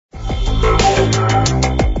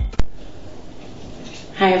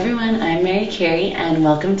Hi everyone, I'm Carey and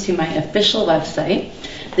welcome to my official website.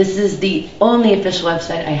 This is the only official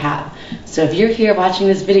website I have. So if you're here watching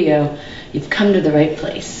this video, you've come to the right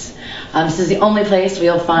place. This is the only place where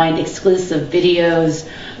you'll find exclusive videos,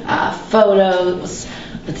 photos,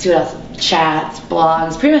 let's see what else, chats,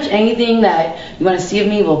 blogs, pretty much anything that you want to see of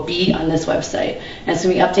me will be on this website. And it's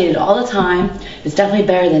going to be updated all the time. It's definitely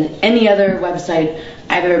better than any other website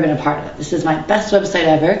I've ever been a part of. This is my best website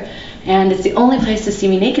ever, and it's the only place to see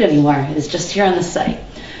me naked anymore. It's just here on the site.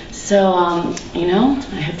 So, I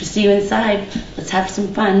hope to see you inside. Let's have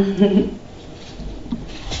some fun.